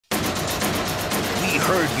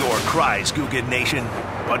heard your cries, Guggen Nation,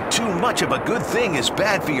 but too much of a good thing is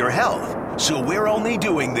bad for your health. So we're only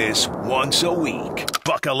doing this once a week.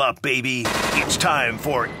 Buckle up, baby. It's time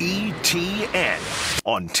for ETN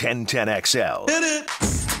on 1010XL. Hit it!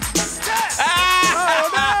 Oh,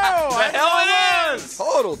 no! The hell it is!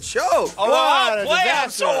 Total choke. Oh, I'll play. I'm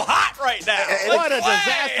so hot right now. What a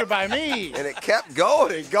disaster by me. And it kept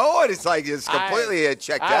going and going. It's like it's completely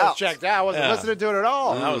checked I out. was checked out. I wasn't listening to it at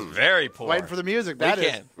all. That was very poor. Waiting for the music. We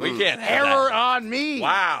can't have error that. on me.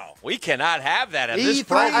 Wow. We cannot have that at this E3.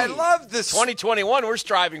 point. I love this. 2021, we're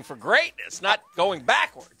striving for greatness, not going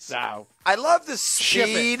backwards. No. I love the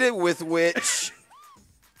speed with which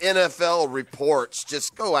NFL reports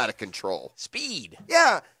just go out of control. Speed.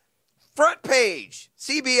 Yeah. Front page,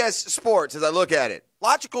 CBS Sports, as I look at it.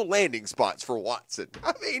 Logical landing spots for Watson.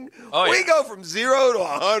 I mean, we go from 0 to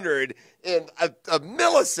 100 in a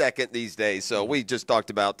millisecond these days. So we just talked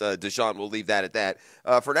about Deshaun. We'll leave that at that.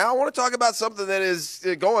 For now, I want to talk about something that is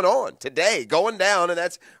going on today, going down, and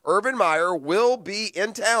that's Urban Meyer will be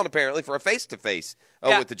in town, apparently, for a face-to-face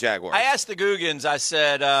with the Jaguars. I asked the Googans, I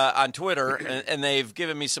said on Twitter, and they've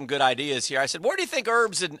given me some good ideas here. I said, where do you think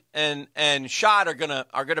Herbs and Schott are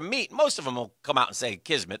gonna meet? Most of them will come out and say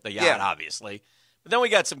Kismet, the yacht, obviously. But then we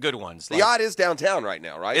got some good ones. The yacht is downtown right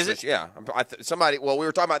now, right? Is it? Yeah. Somebody. Well, we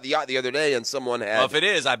were talking about the yacht the other day, and someone had. Well, if it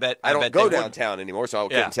is, I bet I don't bet go they downtown anymore, so I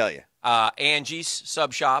couldn't tell you. Angie's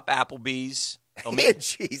Sub Shop, Applebee's.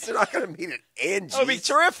 Angie's. They're not going to meet at Angie's. That'll be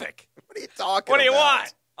terrific. What are you talking about? What do you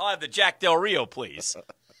want? I'll have the Jack Del Rio, please.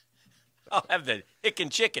 I'll have the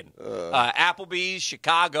Hicken chicken. Applebee's,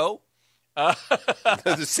 Chicago.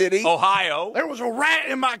 The city? Ohio. There was a rat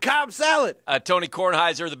in my Cobb salad. Tony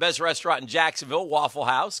Kornheiser, the best restaurant in Jacksonville, Waffle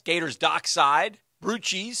House. Gators Dockside,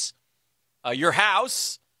 Brucci's. Your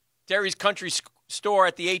house. Terry's Country Store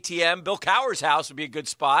at the ATM. Bill Cower's house would be a good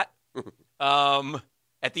spot.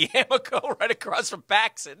 At the Amico right across from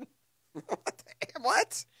Paxson.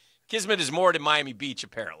 What? Kismet is moored in Miami Beach,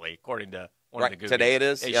 apparently, according to one of the Googans. Today it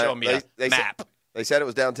is? They showed me a map. They said it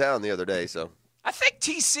was downtown the other day, so. I think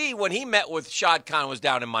TC, when he met with Shad Khan, was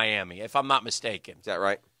down in Miami, if I'm not mistaken. Is that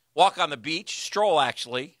right? Walk on the beach, stroll,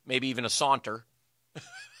 actually, maybe even a saunter.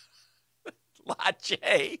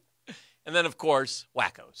 Latte. And then, of course,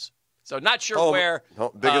 Wackos. So not sure where.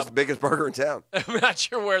 Biggest burger in town. I'm not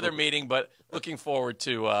sure where they're meeting, but looking forward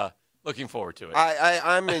to it.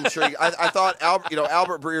 I'm intrigued. I thought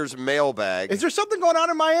Albert Breer's mailbag. Is there something going on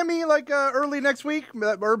in Miami like early next week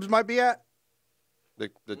that Herbs might be at? The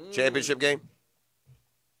championship game?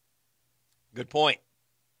 Good point.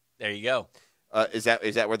 There you go. Is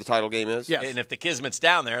that where the title game is? Yes. And if the Kismet's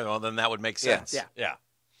down there, well, then that would make sense. Yeah.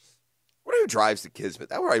 What who drives the Kismet?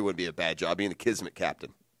 That probably wouldn't be a bad job being the Kismet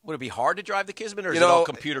captain. Would it be hard to drive the Kismet, or is it all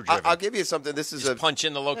computer driven? I'll give you something. This is Just punch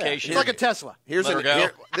in the location. It's like a Tesla.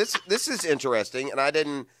 This is interesting, and I've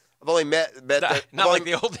only met not like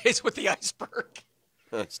the old days with the iceberg.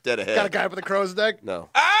 It's dead ahead. Got a guy up with a crow's neck? No.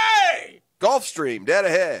 Hey! Gulfstream, dead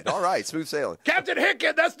ahead. All right, smooth sailing. Captain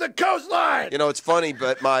Hicken, that's the coastline. You know, it's funny,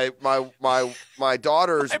 but my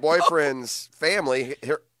daughter's boyfriend's family,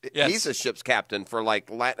 he's a ship's captain for like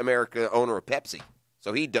Latin America, owner of Pepsi.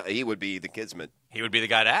 So he would be the Kismet. He would be the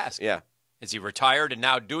guy to ask. Yeah. Is he retired and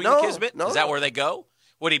now doing the Kismet? No. Is that where they go?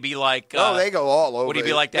 Would he be like? No, they go all over. Would he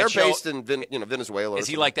be like that? They're show? based in Venezuela. Is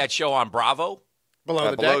he like that show on Bravo?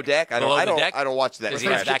 Below deck? I don't watch that. Does he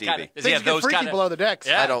have that kind of? Does he have Things those get freaky kind of below the decks?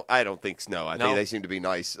 Yeah. I don't think so. No, I think they seem to be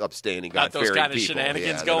nice, upstanding, Not those God-fearing kind of people.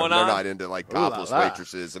 shenanigans Yeah, going they're on? not into like topless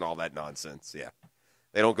waitresses and all that nonsense. Yeah,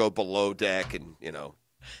 they don't go below deck and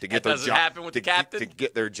to get that doesn't happen with the captain to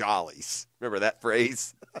get their jollies. Remember that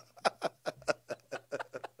phrase?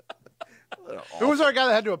 Who was our guy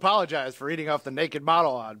that had to apologize for eating off the naked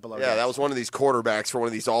model on below decks? Yeah, that was one of these quarterbacks for one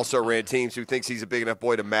of these also-ran teams who thinks he's a big enough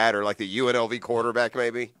boy to matter, like the UNLV quarterback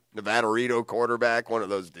maybe, Nevada Rito quarterback, one of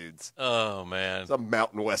those dudes. Oh, man. Some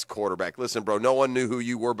Mountain West quarterback. Listen, bro, no one knew who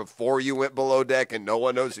you were before you went below deck, and no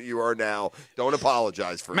one knows who you are now. Don't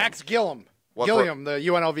apologize for Max Gilliam. What Gilliam, the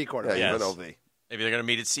UNLV quarterback. Yeah, Yes. UNLV. Maybe they're going to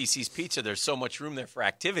meet at CC's Pizza. There's so much room there for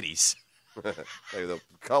activities. Hey, the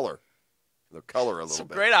color a little Some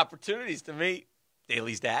bit. great opportunities to meet.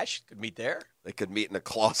 Daly's Dash could meet there. They could meet in a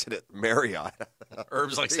closet at Marriott.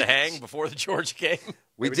 Herbs likes to hang before the Georgia game.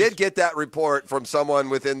 We did get that report from someone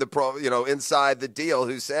within the inside the deal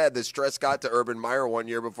who said the stress got to Urban Meyer one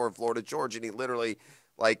year before Florida Georgia, and he literally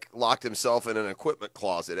locked himself in an equipment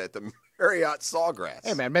closet at the Marriott Sawgrass.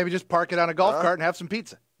 Hey, man, maybe just park it on a golf cart and have some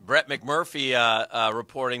pizza. Brett McMurphy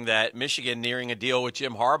reporting that Michigan nearing a deal with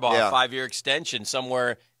Jim Harbaugh, a 5-year extension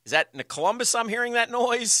somewhere. Is that in Columbus I'm hearing that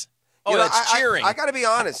noise? Oh, that's cheering. I got to be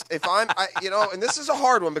honest. If I'm, and this is a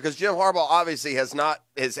hard one because Jim Harbaugh obviously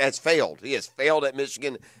has failed. He has failed at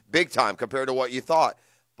Michigan big time compared to what you thought.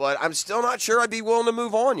 But I'm still not sure I'd be willing to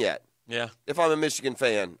move on yet. Yeah. If I'm a Michigan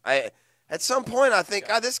fan, at some point I think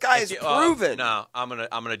this guy is proven. No, I'm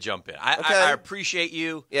gonna jump in. I appreciate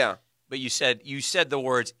you. Yeah. But you said the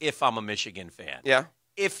words, if I'm a Michigan fan. Yeah.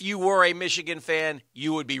 If you were a Michigan fan,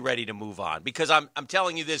 you would be ready to move on. Because I'm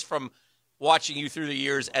telling you this from watching you through the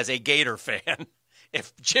years as a Gator fan.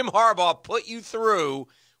 If Jim Harbaugh put you through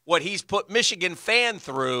what he's put Michigan fan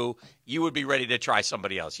through, you would be ready to try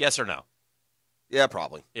somebody else. Yes or no? Yeah,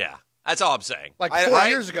 probably. Yeah. That's all I'm saying. Like 4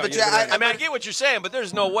 years ago. But I get what you're saying, but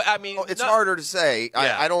there's no way. I mean, it's harder to say.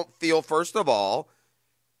 Yeah. I don't feel, first of all,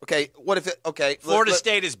 what if it, Florida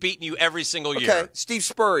State has beaten you every single year. Okay, Steve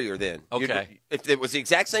Spurrier then. Okay. If it was the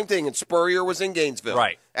exact same thing and Spurrier was in Gainesville.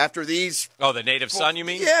 Right. After these. Oh, the native son, you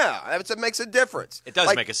mean? Yeah, it makes a difference. It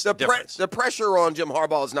does make a difference. The pressure on Jim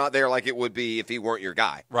Harbaugh is not there like it would be if he weren't your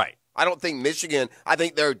guy. Right. I don't think Michigan. I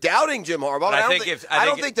think they're doubting Jim Harbaugh. But I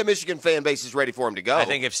don't think the Michigan fan base is ready for him to go. I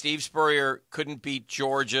think if Steve Spurrier couldn't beat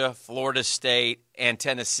Georgia, Florida State, and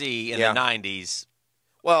Tennessee in the 90s,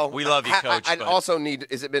 well, we love you, Coach. I also need.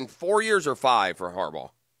 Has it been 4 years or 5 for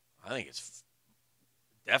Harbaugh? I think it's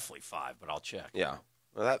definitely 5, but I'll check. Yeah,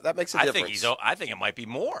 well, that makes a difference. I think it might be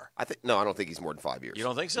more. I don't think he's more than 5 years. You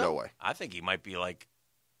don't think so? No way. I think he might be like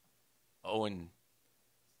Owen.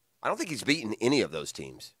 I don't think he's beaten any of those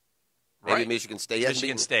teams. Maybe Right. Michigan State.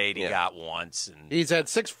 Michigan State, he got once, and He's had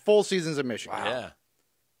 6 full seasons in Michigan. yeah.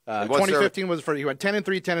 2015 was he went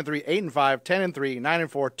 10-3, 10-3, 8-5, 10-3,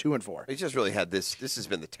 9-4, 2-4. He's just really had this. This has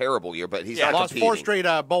been the terrible year, but he's Lost competing. 4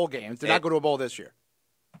 straight bowl games. Did not go to a bowl this year.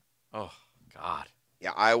 Oh God.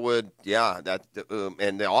 Yeah, I would. Yeah,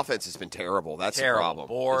 and the offense has been terrible. That's the problem.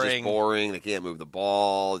 Boring. It's just boring. They can't move the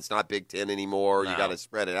ball. It's not Big Ten anymore. No. You got to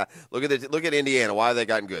spread it out. Look at Indiana. Why have they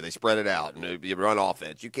gotten good? They spread it out and you run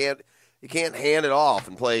offense. You can't hand it off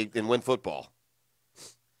and play and win football.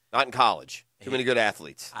 Not in college. Too many good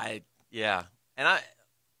athletes.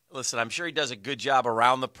 Listen. I'm sure he does a good job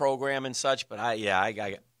around the program and such, but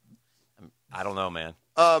I don't know, man.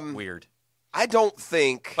 Weird. I don't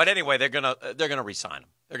think. But anyway, they're gonna re-sign him.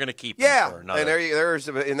 They're gonna keep him for another. And there's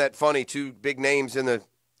in that funny 2 big names in the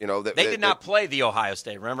that they did not play the Ohio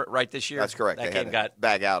State. Remember, right this year. That's correct. That they game got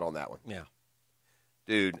bag out on that one. Yeah,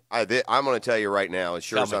 dude. I'm going to tell you right now, as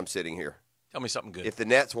sure as I'm sitting here. Tell me something good. If the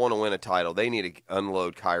Nets want to win a title, they need to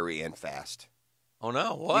unload Kyrie and fast. Oh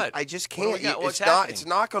no! What? I just can't. What's happening? It's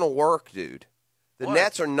not going to work, dude. The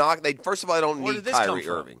Nets are not. First of all, they don't need Kyrie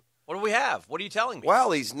Irving. What do we have? What are you telling me?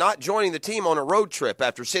 Well, he's not joining the team on a road trip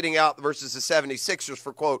after sitting out versus the 76ers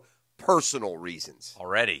for, quote, personal reasons.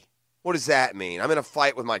 Already. What does that mean? I'm in a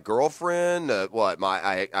fight with my girlfriend?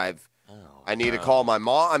 I need to call my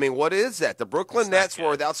mom? I mean, what is that? The Brooklyn Nets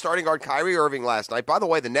were without starting guard Kyrie Irving last night. By the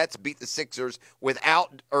way, the Nets beat the Sixers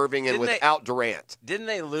without Irving and without Durant. Didn't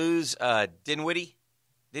they lose Dinwiddie?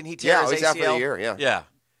 Didn't he tear his ACL? Yeah, he's out for the year, yeah. Yeah.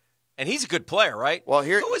 And he's a good player, right? Well,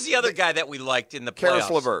 who was the other guy that we liked in the playoffs? Karis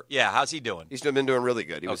LeVert. Yeah, how's he doing? He's been doing really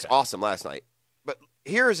good. He was awesome last night. But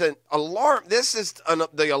here's an alarm. This is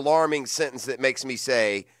the alarming sentence that makes me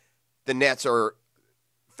say the Nets are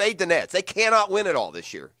fade the Nets. They cannot win it all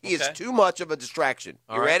this year. He is too much of a distraction.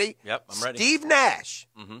 You ready? Yep, I'm ready. Steve Nash,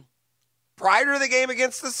 prior to the game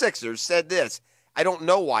against the Sixers, said this. I don't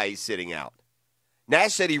know why he's sitting out.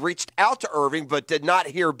 Nash said he reached out to Irving but did not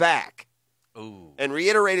hear back. Ooh. And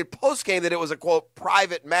reiterated post-game that it was a, quote,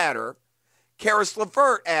 private matter. Karis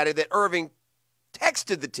LeVert added that Irving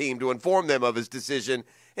texted the team to inform them of his decision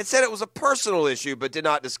and said it was a personal issue but did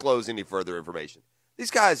not disclose any further information.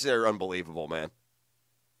 These guys are unbelievable, man.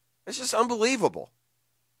 It's just unbelievable.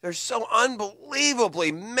 They're so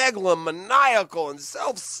unbelievably megalomaniacal and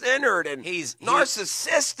self-centered and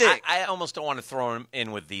narcissistic. I almost don't want to throw him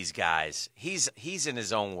in with these guys. He's in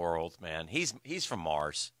his own world, man. He's from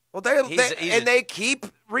Mars. Well, they keep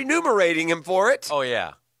remunerating him for it. Oh,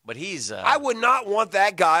 yeah. But he's... I would not want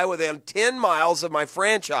that guy within 10 miles of my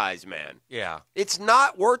franchise, man. Yeah. It's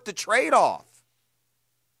not worth the trade-off.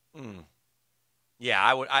 Yeah,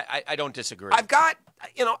 I would. I don't disagree. I've got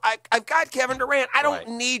Kevin Durant. I don't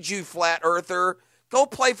need you, flat earther. Go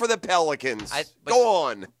play for the Pelicans. Go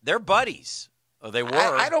on. They're buddies. Oh, they were.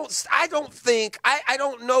 I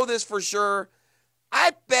don't know this for sure.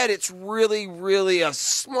 I bet it's really, really a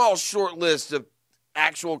small, short list of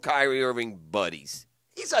actual Kyrie Irving buddies.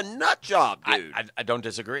 He's a nut job, dude. I don't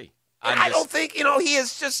disagree. I don't think, he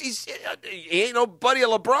ain't no buddy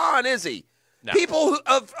of LeBron, is he? No. People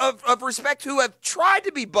of respect who have tried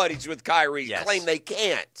to be buddies with Kyrie claim they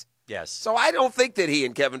can't. Yes. So I don't think that he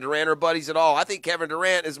and Kevin Durant are buddies at all. I think Kevin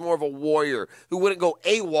Durant is more of a warrior who wouldn't go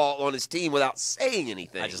AWOL on his team without saying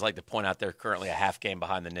anything. I just like to point out they're currently a half game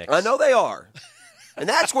behind the Knicks. I know they are. And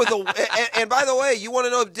that's where and by the way, you want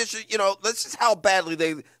to know, this is how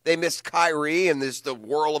badly they missed Kyrie and the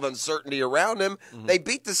whirl of uncertainty around him. Mm-hmm. They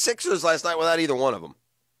beat the Sixers last night without either one of them.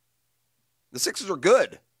 The Sixers are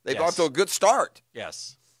good. They've off to a good start.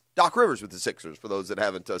 Yes. Doc Rivers with the Sixers, for those that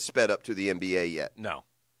haven't sped up to the NBA yet. No.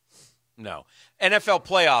 NFL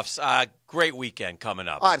playoffs, great weekend coming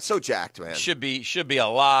up. Oh, I'm so jacked, man. Should be a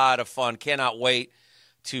lot of fun. Cannot wait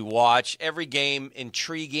to watch. Every game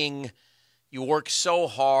intriguing. You work so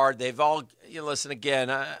hard. They've all listen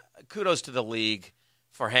again. Kudos to the league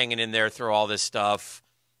for hanging in there through all this stuff,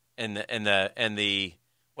 and the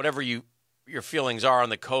whatever your feelings are on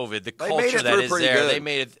the COVID, the culture that is there. Good. They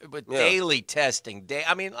made it with daily testing.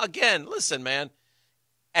 I mean, again, listen, man.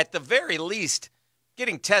 At the very least,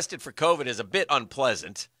 getting tested for COVID is a bit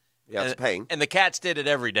unpleasant. Yeah, it's a pain. And the Cats did it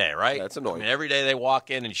every day, right? Yeah, that's annoying. I mean, every day they walk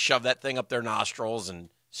in and shove that thing up their nostrils and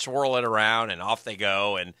swirl it around, and off they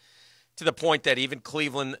go. And to the point that even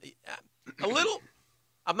Cleveland,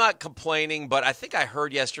 I'm not complaining, but I think I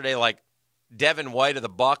heard yesterday, like, Devin White of the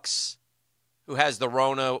Bucks, who has the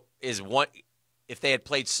Rona, is one. If they had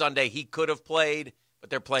played Sunday, he could have played, but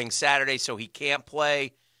they're playing Saturday, so he can't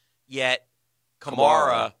play. Yet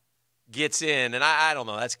Kamara gets in, and I don't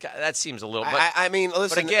know. That seems a little. But I mean,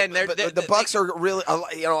 listen. But again, the Bucks are really.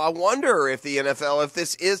 I wonder if the NFL, if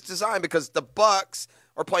this is designed, because the Bucks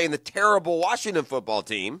are playing the terrible Washington football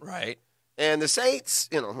team, right? And the Saints,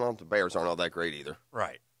 the Bears aren't all that great either,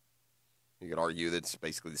 right? You could argue that it's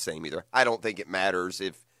basically the same either. I don't think it matters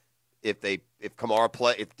if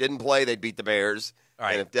Kamara didn't play, they'd beat the Bears.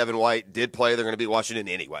 Right. And if Devin White did play, they're going to beat Washington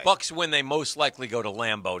anyway. Bucks win, they most likely go to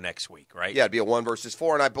Lambeau next week, right? Yeah, it'd be a 1 versus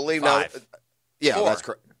 4, and I believe 5. now. Yeah, 4. that's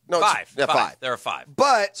correct. No, 5. Yeah, 5. They're a 5.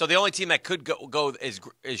 But so the only team that could go is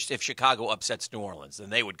if Chicago upsets New Orleans, then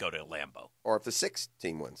they would go to Lambeau. Or if the 6th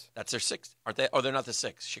team wins. That's their 6th, aren't they? Oh, they're not the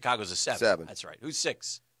 6th. Chicago's a 7. 7. That's right. Who's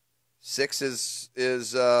 6? 6 is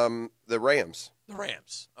the Rams. The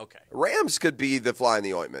Rams. Okay. Rams could be the fly in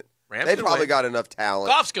the ointment. They Rams probably got enough talent.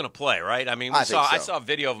 Goff's going to play, right? I mean, I saw a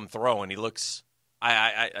video of him throwing. He looks.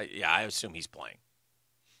 I assume he's playing.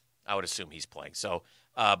 I would assume he's playing. So,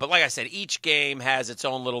 but like I said, each game has its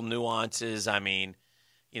own little nuances. I mean,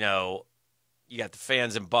 you got the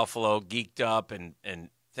fans in Buffalo geeked up and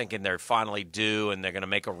thinking they're finally due and they're going to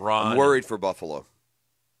make a run. I'm worried for Buffalo.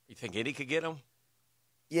 You think Indy could get them?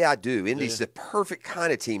 Yeah, I do. Indy's the perfect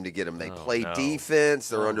kind of team to get them. They play defense.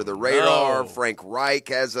 They're under the radar. Frank Reich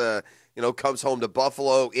comes home to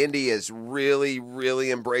Buffalo. Indy is really, really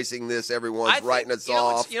embracing this. Everyone's writing us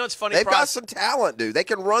off. It's funny. They've got some talent, dude. They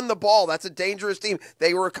can run the ball. That's a dangerous team.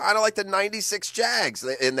 They were kind of like the 96 Jags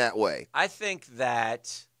in that way. I think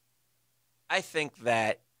that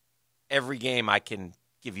every game I can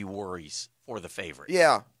give you worries for the favorite.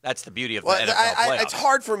 Yeah. That's the beauty of the NFL playoffs. It's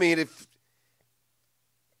hard for me to –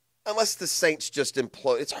 unless the Saints just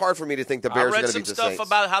implode. It's hard for me to think the Bears are going to beat the Saints. I read some stuff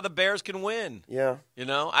about how the Bears can win. Yeah.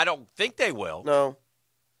 I don't think they will. No.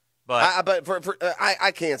 But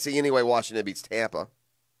I can't see any way Washington beats Tampa.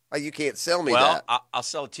 You can't sell me that. Well, I'll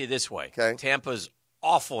sell it to you this way. Okay. Tampa's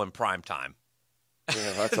awful in prime time.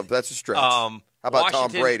 Yeah, that's a stretch. How about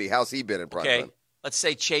Tom Brady? How's he been in prime time? Let's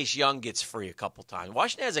say Chase Young gets free a couple times.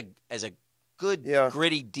 Washington has a good,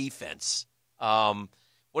 gritty defense.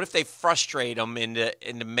 What if they frustrate him into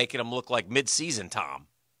making him look like midseason Tom?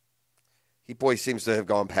 He seems to have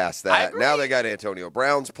gone past that. Now they got Antonio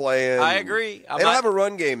Brown's playing. I agree. They don't have a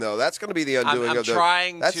run game though. That's going to be the undoing of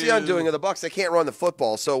the. That's the undoing of the Bucs. They can't run the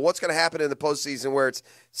football. So what's going to happen in the postseason where it's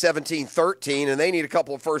 17-13 and they need a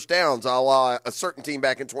couple of first downs, a la a certain team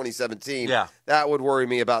back in 2017? Yeah, that would worry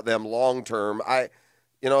me about them long term.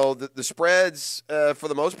 The spreads for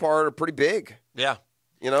the most part are pretty big. Yeah.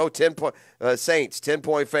 10-point Saints,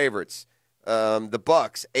 10-point favorites. The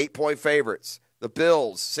Bucks, 8-point favorites. The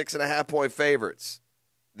Bills, 6.5-point favorites.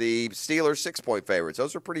 The Steelers, 6-point favorites.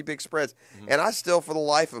 Those are pretty big spreads. Mm-hmm. And I still, for the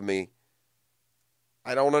life of me,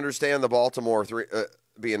 I don't understand the Baltimore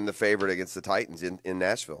being the favorite against the Titans in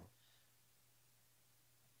Nashville.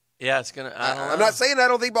 Yeah, it's gonna. I'm not saying I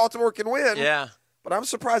don't think Baltimore can win. Yeah, but I'm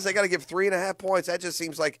surprised they got to give 3.5 points. That just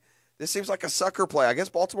seems like a sucker play. I guess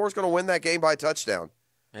Baltimore's going to win that game by a touchdown.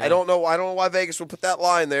 Yeah. I don't know why Vegas would put that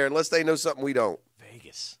line there unless they know something we don't.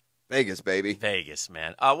 Vegas, baby. Vegas,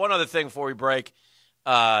 man. One other thing before we break.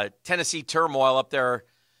 Tennessee turmoil up there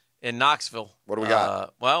in Knoxville. What do we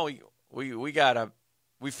got? Well,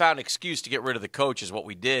 we found an excuse to get rid of the coach is what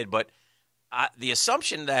we did, but the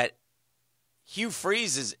assumption that Hugh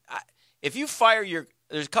Freeze is if you fire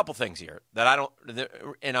there's a couple things here that I don't,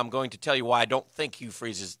 and I'm going to tell you why I don't think Hugh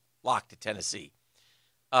Freeze is locked to Tennessee.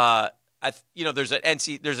 There's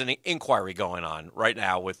an inquiry going on right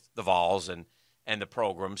now with the Vols and the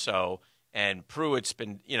program. So, and Pruitt's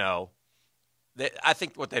been, I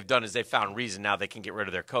think what they've done is they've found reason now they can get rid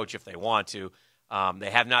of their coach if they want to.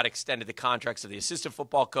 They have not extended the contracts of the assistant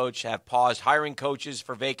football coach, have paused hiring coaches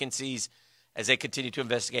for vacancies as they continue to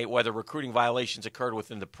investigate whether recruiting violations occurred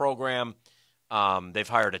within the program. They've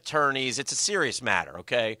hired attorneys. It's a serious matter,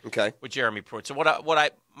 okay? Okay. With Jeremy Pruitt. So my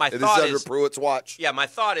thought is this is under Pruitt's watch. Yeah, my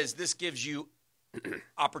thought is this gives you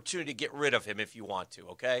opportunity to get rid of him if you want to,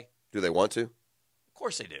 okay? Do they want to? Of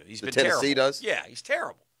course they do. He's been Tennessee terrible. does? Yeah, he's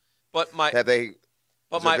terrible. Has there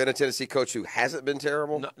been a Tennessee coach who hasn't been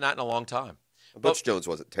terrible? Not in a long time. Butch Jones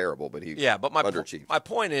wasn't terrible, but he underachieved. My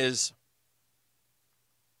point is,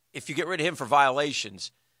 if you get rid of him for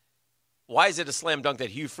violations, why is it a slam dunk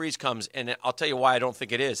that Hugh Freeze comes? And I'll tell you why I don't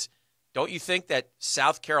think it is. Don't you think that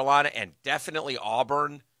South Carolina and definitely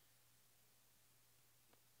Auburn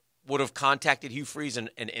would have contacted Hugh Freeze and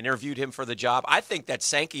interviewed him for the job? I think that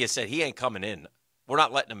Sankey has said he ain't coming in. We're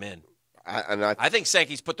not letting him in. I think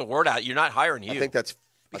Sankey's put the word out. You're not hiring Hugh. I think that's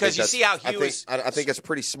because you see how Hugh is. I think it's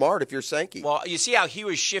pretty smart if you're Sankey. Well, you see how Hugh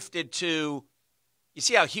has shifted to.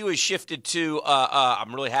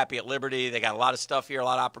 I'm really happy at Liberty. They got a lot of stuff here, a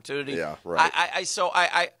lot of opportunity. Yeah, right.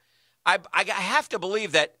 I have to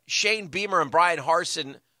believe that Shane Beamer and Brian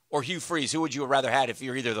Harsin or Hugh Freeze, who would you have rather had if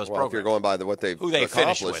you're either of those programs? If you're going by who they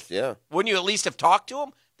finished with, yeah. Wouldn't you at least have talked to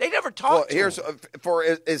him? They never talked to him. For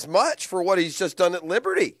as much for what he's just done at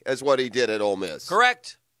Liberty as what he did at Ole Miss.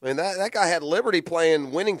 Correct. I mean, that guy had Liberty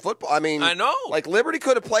playing winning football. I mean, I know. Like, Liberty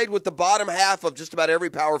could have played with the bottom half of just about every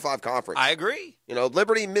Power 5 conference. I agree.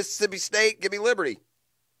 Liberty, Mississippi State, give me Liberty.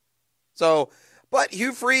 So, but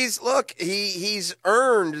Hugh Freeze, look, he's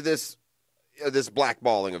earned this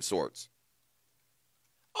blackballing of sorts.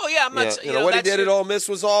 Oh, yeah. I'm not, what he did at Ole Miss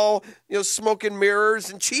was all, smoke and mirrors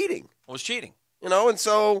and cheating. It was cheating. And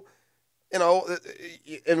so,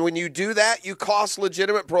 and when you do that, you cost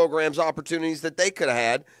legitimate programs opportunities that they could have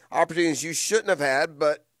had, opportunities you shouldn't have had,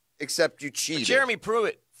 but except you cheated. But Jeremy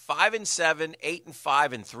Pruitt, 5-7,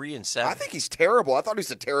 8-5, and 3-7. I think he's terrible. I thought he was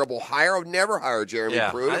a terrible hire. I would never hire Jeremy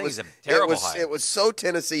Pruitt. I think he's a terrible hire. It was so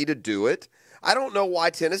Tennessee to do it. I don't know why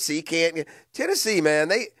Tennessee can't. Tennessee, man,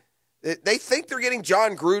 they think they're getting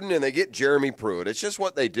John Gruden and they get Jeremy Pruitt. It's just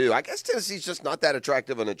what they do. I guess Tennessee's just not that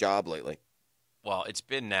attractive in a job lately. Well, it's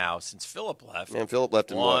been now since Phillip left. And Phillip left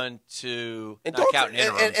in 1, 2, and not counting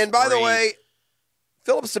interims, and by 3. the way,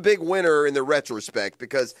 Phillip's a big winner in the retrospect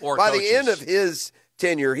because by the end of his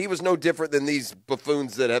tenure, he was no different than these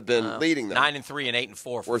buffoons that have been leading them. 9-3 and 8-4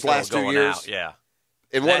 for his Phil last 2 going years. Out. Yeah.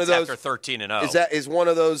 And that's one of those after 13-0. Is one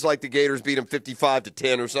of those like the Gators beat them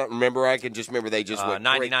 55-10 or something? Remember, I can just remember they just went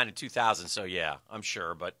 99 and 2000. So yeah, I'm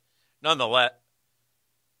sure, but nonetheless.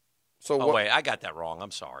 So wait, I got that wrong. I'm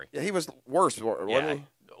sorry. Yeah, he was worse, wasn't he?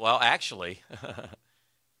 Well, actually,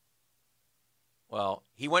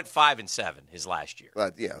 he went 5-7 his last year.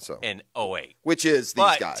 So in 08, which is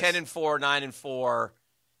these guys 10-4, 9-4,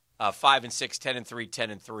 5-6, 10-3,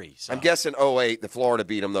 10-3. So. I'm guessing 08, the Florida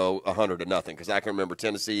beat them though 100-0 because I can remember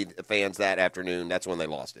Tennessee fans that afternoon. That's when they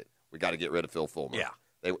lost it. We got to get rid of Phil Fulmer. Yeah.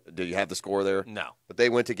 Do you have the score there? No. But they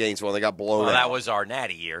went to Gainesville and they got blown out. That was our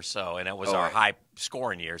natty year, and it was our high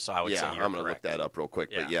scoring year. So I would say you're I'm going to look correct. that up real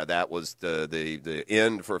quick. Yeah. But that was the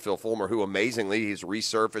end for Phil Fulmer, who amazingly he's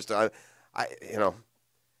resurfaced.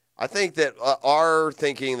 I think that our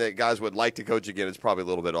thinking that guys would like to coach again is probably a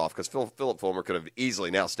little bit off because Philip Fulmer could have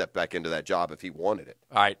easily now stepped back into that job if he wanted it.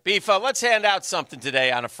 All right, Beef, let's hand out something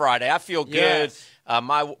today on a Friday. I feel good. Yes.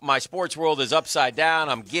 My sports world is upside down.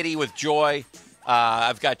 I'm giddy with joy.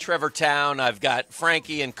 I've got Trevor Town. I've got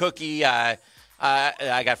Frankie and Cookie. I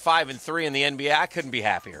got 5-3 in the NBA. I couldn't be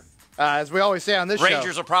happier. As we always say on this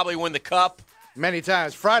Rangers show, will probably win the cup. many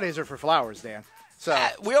times, Fridays are for flowers, Dan. So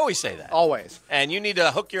we always say that. Always. And you need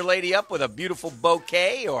to hook your lady up with a beautiful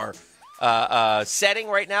bouquet or setting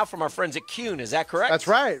right now from our friends at Kuhn. Is that correct? That's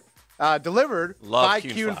right. Delivered Love by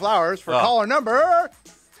Kuhn Kuhn flowers. Flowers for caller number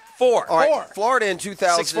 4. All right, Florida in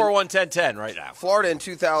 2000. 641-1010 right now. Florida in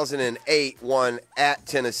 2008 won at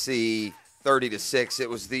Tennessee 30-6. It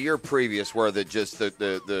was the year previous where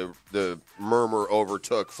the murmur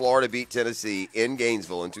overtook. Florida beat Tennessee in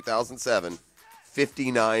Gainesville in 2007,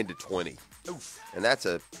 59-20. Oof. And that's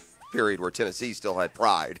a period where Tennessee still had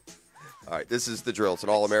pride. All right, this is the drill. It's an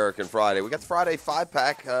All-American Friday. We got the Friday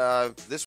 5-pack. This